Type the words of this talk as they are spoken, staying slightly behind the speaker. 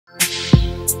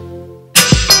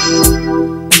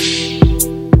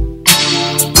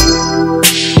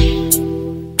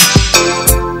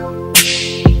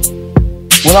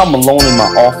When I'm alone in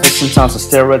my office, sometimes I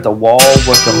stare at the wall,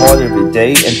 working hard every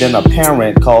day, and then a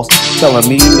parent calls telling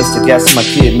me, Mr. Gasson, my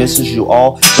kid misses you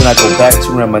all. Then I go back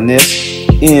to reminisce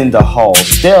in the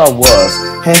halls. There I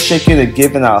was, handshaking and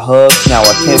giving out hugs. Now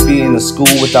I can't be in the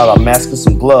school without a mask and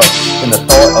some gloves. And the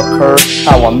thought occurred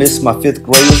how I miss my fifth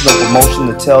graders. No promotion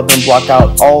to tell them block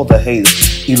out all the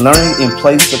haters. E-learning in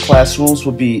place, the classrooms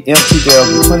will be empty. There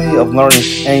will be plenty of learning,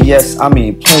 and yes, I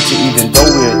mean plenty, even though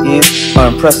we're in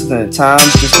unprecedented times.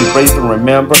 Just be brave and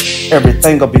remember,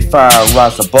 everything will be fine.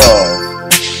 Rise above.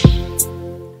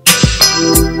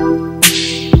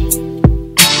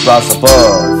 Rise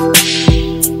above.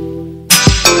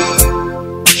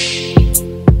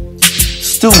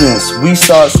 Students, we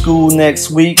start school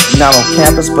next week. Not on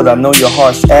campus, but I know your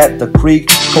heart's at the creek.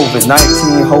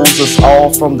 COVID-19 holds us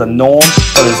all from the norm,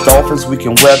 but as Dolphins we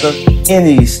can weather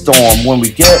any storm. When we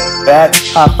get back,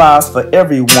 high fives for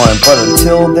everyone. But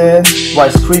until then,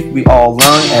 Rice Creek we all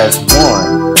learn as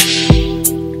one.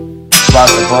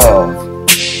 Rise above.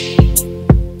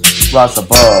 Rise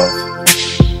above.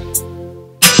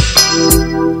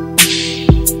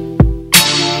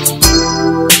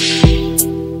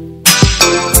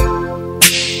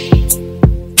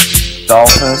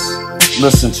 Dolphins,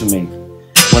 listen to me.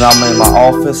 When I'm in my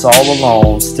office all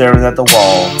alone, staring at the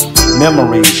wall,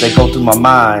 memories, they go through my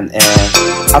mind,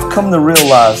 and I've come to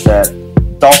realize that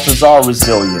Dolphins are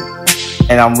resilient,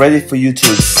 and I'm ready for you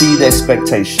to exceed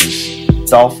expectations.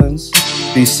 Dolphins,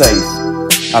 be safe.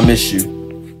 I miss you.